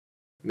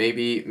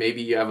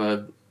Maybe you have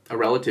a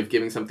relative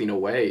giving something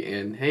away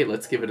and hey,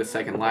 let's give it a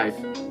second life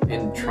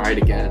and try it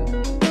again.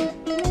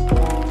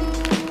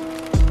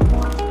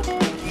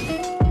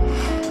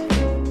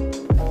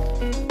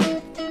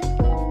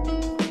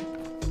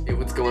 Hey,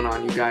 what's going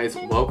on, you guys?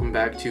 Welcome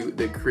back to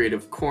the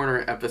Creative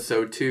Corner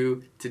episode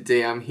 2.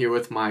 Today I'm here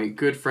with my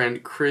good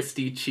friend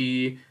Christy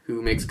Chi,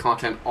 who makes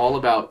content all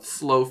about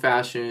slow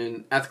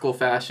fashion, ethical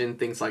fashion,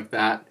 things like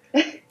that.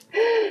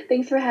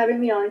 Thanks for having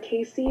me on,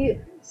 Casey.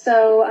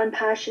 So I'm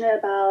passionate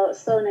about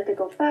slow and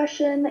ethical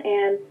fashion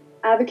and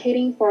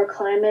advocating for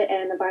climate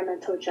and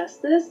environmental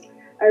justice.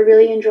 I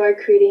really enjoy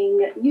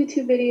creating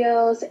YouTube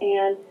videos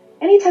and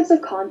any types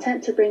of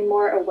content to bring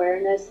more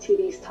awareness to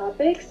these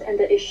topics and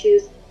the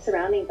issues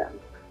surrounding them.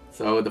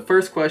 So the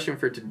first question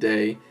for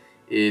today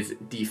is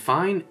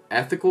define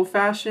ethical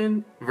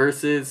fashion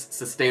versus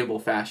sustainable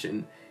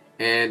fashion.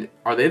 And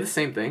are they the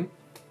same thing?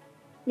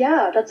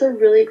 Yeah, that's a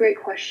really great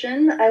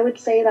question. I would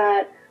say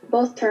that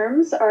both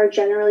terms are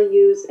generally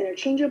used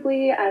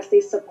interchangeably as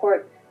they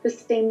support the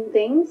same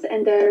things,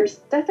 and there's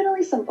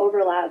definitely some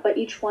overlap, but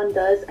each one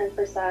does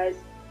emphasize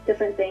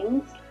different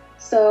things.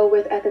 So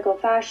with ethical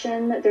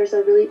fashion, there's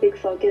a really big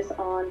focus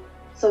on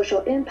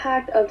social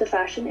impact of the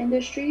fashion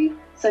industry,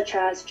 such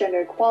as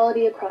gender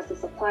equality across the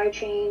supply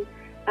chain,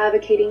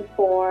 advocating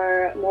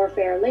for more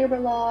fair labor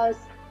laws,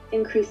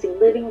 increasing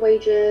living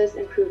wages,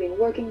 improving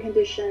working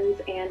conditions,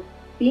 and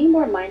being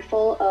more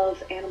mindful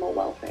of animal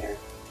welfare.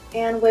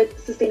 And with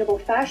sustainable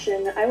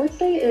fashion, I would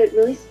say it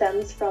really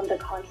stems from the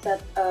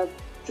concept of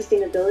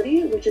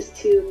sustainability, which is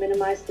to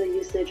minimize the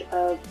usage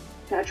of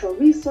natural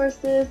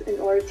resources in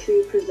order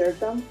to preserve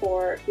them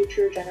for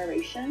future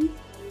generations.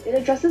 It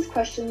addresses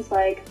questions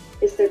like,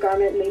 is the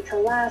garment made to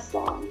last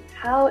long?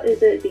 How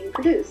is it being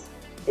produced?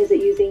 Is it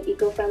using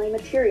eco-friendly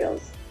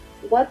materials?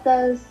 What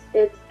does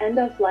its end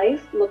of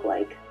life look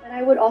like? And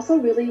I would also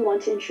really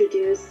want to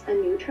introduce a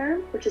new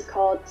term, which is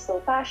called slow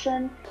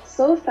fashion.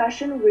 Slow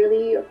fashion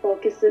really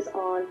focuses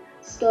on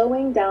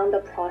slowing down the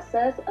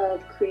process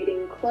of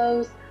creating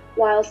clothes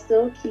while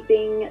still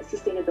keeping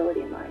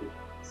sustainability in mind.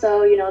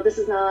 So, this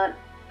is not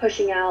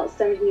pushing out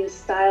 70 new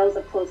styles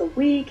of clothes a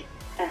week,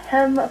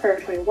 ahem, for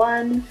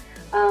 21.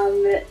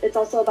 It's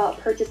also about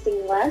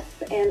purchasing less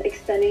and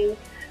extending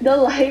the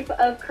life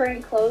of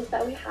current clothes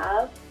that we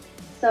have.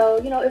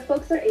 So, if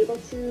folks are able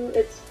to,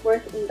 it's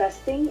worth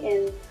investing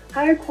in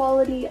higher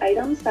quality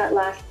items that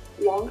last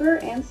longer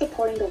and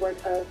supporting the work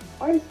of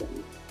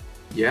artisans.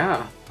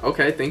 Yeah.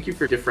 Okay. Thank you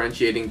for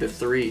differentiating the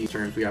three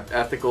terms. We have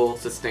ethical,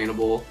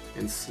 sustainable,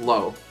 and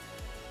slow.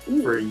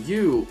 For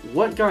you,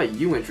 what got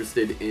you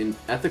interested in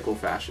ethical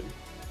fashion?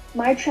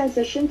 My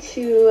transition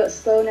to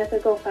slow and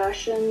ethical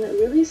fashion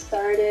really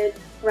started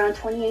around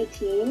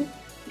 2018.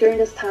 During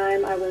this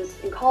time, I was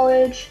in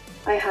college.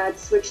 I had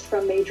switched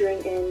from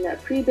majoring in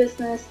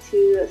pre-business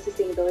to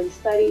sustainability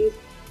studies.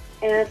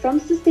 And from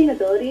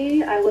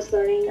sustainability, I was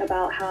learning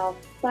about how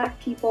Black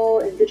people,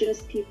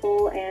 Indigenous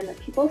people, and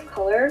people of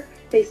color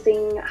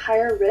facing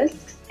higher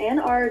risks and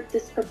are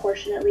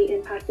disproportionately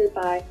impacted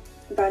by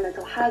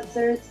environmental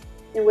hazards,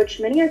 in which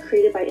many are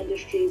created by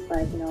industries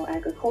like,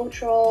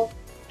 agricultural,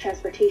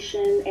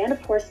 transportation, and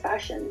of course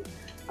fashion.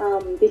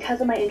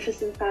 Because of my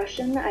interest in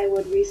fashion, I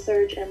would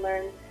research and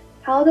learn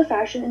how the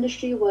fashion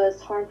industry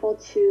was harmful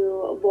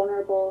to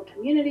vulnerable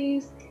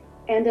communities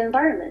and the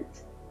environment.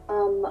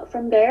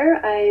 From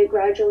there, I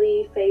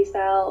gradually phased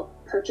out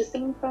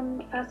purchasing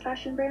from fast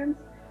fashion brands.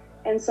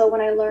 And so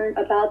when I learned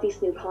about these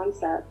new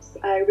concepts,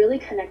 I really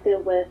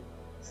connected with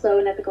slow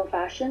and ethical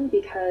fashion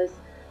because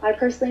I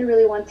personally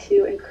really want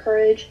to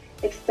encourage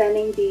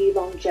extending the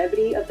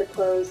longevity of the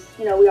clothes,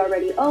 we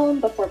already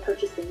own before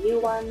purchasing new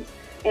ones,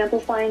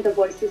 amplifying the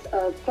voices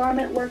of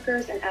garment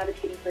workers and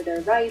advocating for their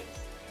rights.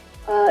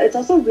 It's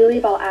also really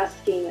about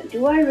asking,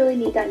 do I really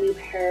need that new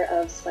pair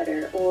of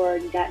sweater or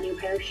that new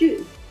pair of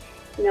shoes?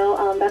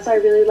 That's why I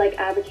really like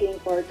advocating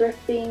for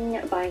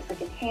thrifting, buying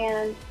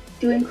secondhand,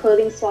 doing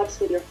clothing swaps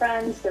with your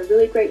friends. They're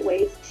really great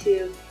ways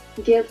to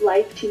give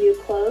life to new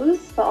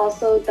clothes, but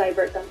also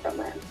divert them from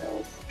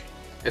landfills.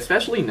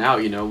 Especially now,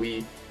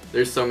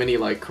 there's so many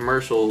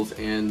commercials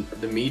and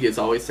the media is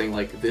always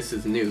saying this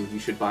is new, you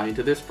should buy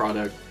into this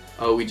product.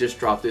 Oh, we just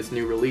dropped this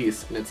new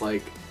release, and it's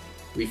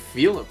we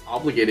feel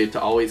obligated to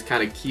always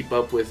kind of keep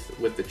up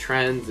with the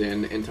trends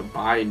and to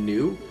buy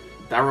new.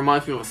 That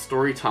reminds me of a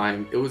story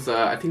time. It was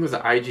I think it was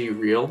an IG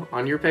reel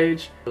on your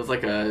page. It was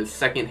like a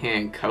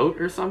secondhand coat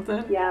or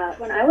something. Yeah,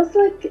 when I was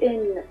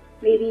in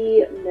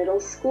maybe middle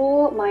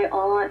school, my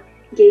aunt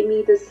gave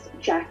me this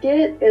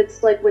jacket.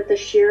 It's with the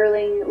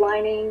shearling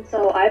lining.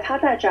 So I've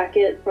had that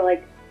jacket for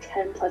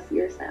 10 plus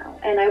years now.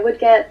 And I would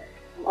get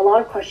a lot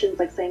of questions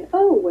saying,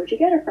 oh, where'd you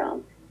get it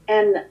from?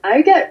 And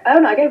I get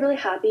really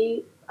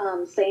happy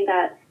saying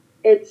that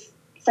it's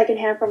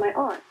secondhand from my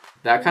aunt.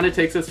 That kind of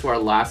takes us to our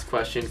last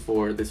question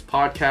for this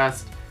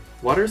podcast.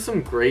 What are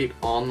some great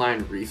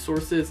online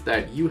resources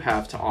that you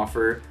have to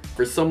offer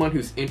for someone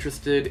who's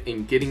interested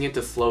in getting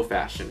into slow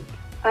fashion?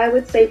 I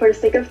would say, for the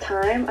sake of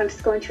time, I'm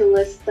just going to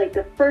list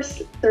the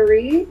first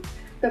three.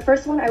 The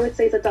first one I would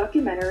say is a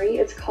documentary.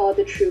 It's called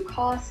The True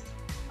Cost.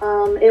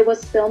 It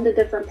was filmed in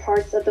different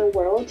parts of the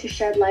world to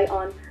shed light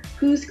on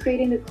who's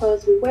creating the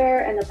clothes we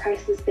wear and the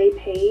prices they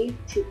pay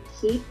to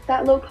keep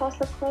that low cost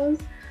of clothes.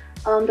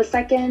 The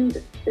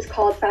second is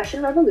called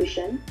Fashion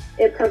Revolution.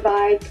 It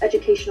provides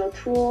educational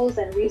tools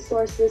and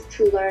resources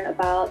to learn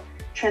about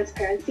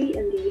transparency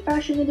in the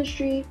fashion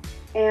industry.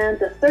 And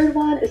the third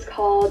one is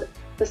called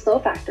The Slow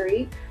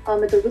Factory.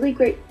 It's a really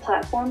great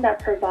platform that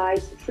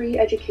provides free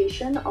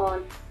education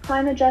on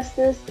climate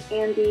justice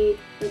and the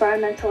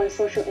environmental and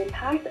social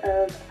impact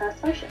of fast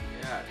fashion.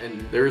 Yeah,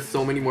 and there's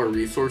so many more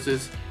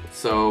resources.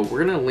 So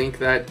we're gonna link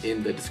that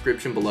in the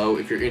description below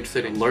if you're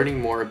interested in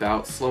learning more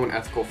about slow and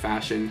ethical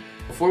fashion.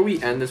 Before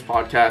we end this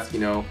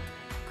podcast,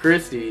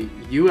 Christy,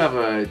 you have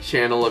a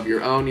channel of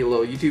your own, your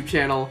little YouTube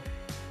channel,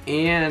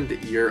 and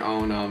your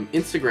own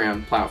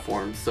Instagram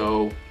platform.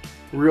 So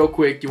real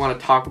quick, you want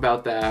to talk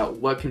about that?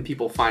 What can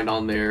people find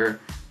on there?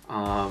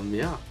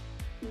 Yeah.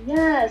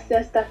 Yes,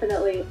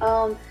 definitely.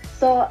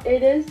 So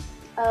it is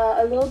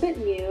a little bit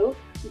new,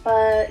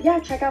 but yeah,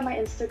 check out my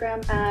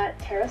Instagram at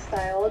Terra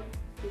Styled.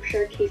 I'm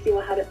sure Casey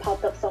will have it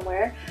popped up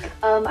somewhere.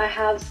 I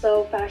have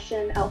so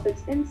fashion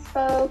outfits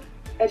inspo,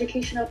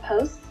 educational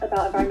posts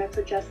about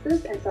environmental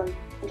justice, and some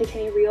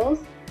entertaining reels.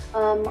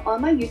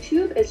 On my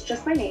YouTube, it's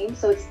just my name,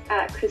 so it's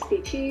at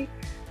Christy Chi.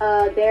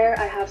 There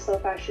I have so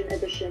fashion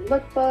edition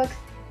lookbooks,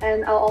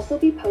 and I'll also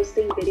be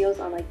posting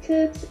videos on like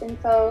tips,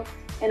 info,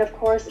 and of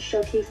course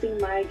showcasing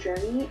my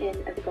journey in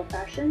ethical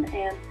fashion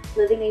and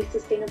living a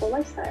sustainable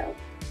lifestyle.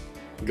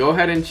 Go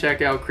ahead and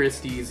check out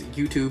Christy's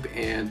YouTube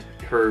and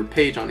her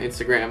page on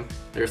Instagram.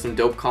 There's some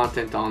dope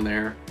content on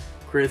there.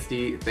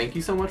 Christy, thank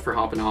you so much for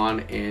hopping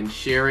on and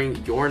sharing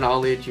your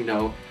knowledge.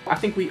 I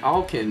think we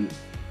all can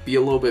be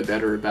a little bit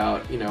better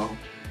about,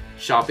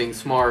 shopping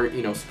smart,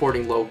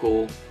 supporting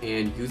local,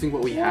 and using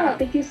what we have.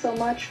 Thank you so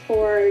much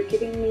for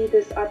giving me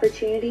this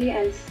opportunity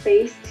and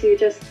space to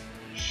just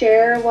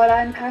share what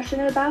I'm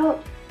passionate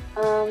about.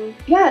 And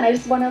I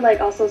just want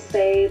to also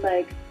say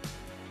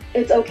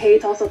it's okay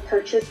to also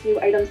purchase new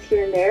items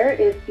here and there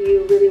if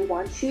you really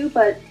want to,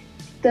 but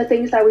the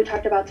things that we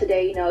talked about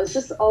today, it's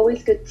just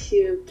always good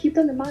to keep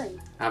them in mind.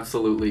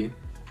 Absolutely.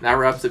 That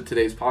wraps up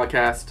today's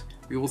podcast.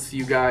 We will see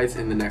you guys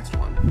in the next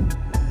one.